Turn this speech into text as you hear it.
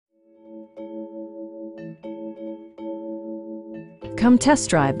Come test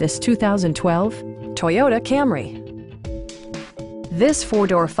drive this 2012 Toyota Camry. This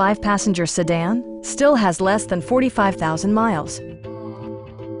four-door, five-passenger sedan still has less than 45,000 miles.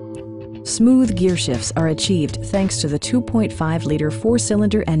 Smooth gear shifts are achieved thanks to the 2.5-liter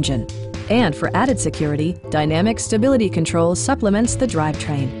four-cylinder engine. And for added security, dynamic stability control supplements the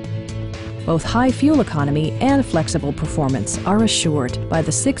drivetrain. Both high fuel economy and flexible performance are assured by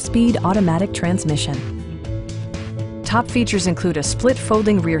the 6-speed automatic transmission. Top features include a split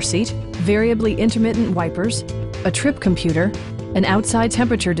folding rear seat, variably intermittent wipers, a trip computer, an outside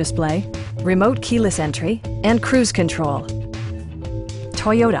temperature display, remote keyless entry, and cruise control.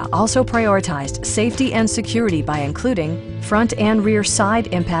 Toyota also prioritized safety and security by including front and rear side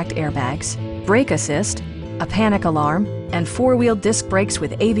impact airbags, brake assist, a panic alarm, and four-wheel disc brakes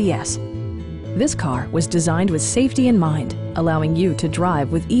with ABS. This car was designed with safety in mind, allowing you to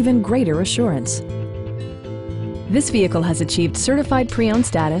drive with even greater assurance. This vehicle has achieved certified pre-owned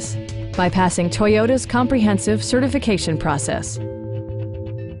status by passing Toyota's comprehensive certification process.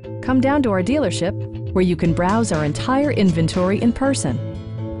 Come down to our dealership, where you can browse our entire inventory in person.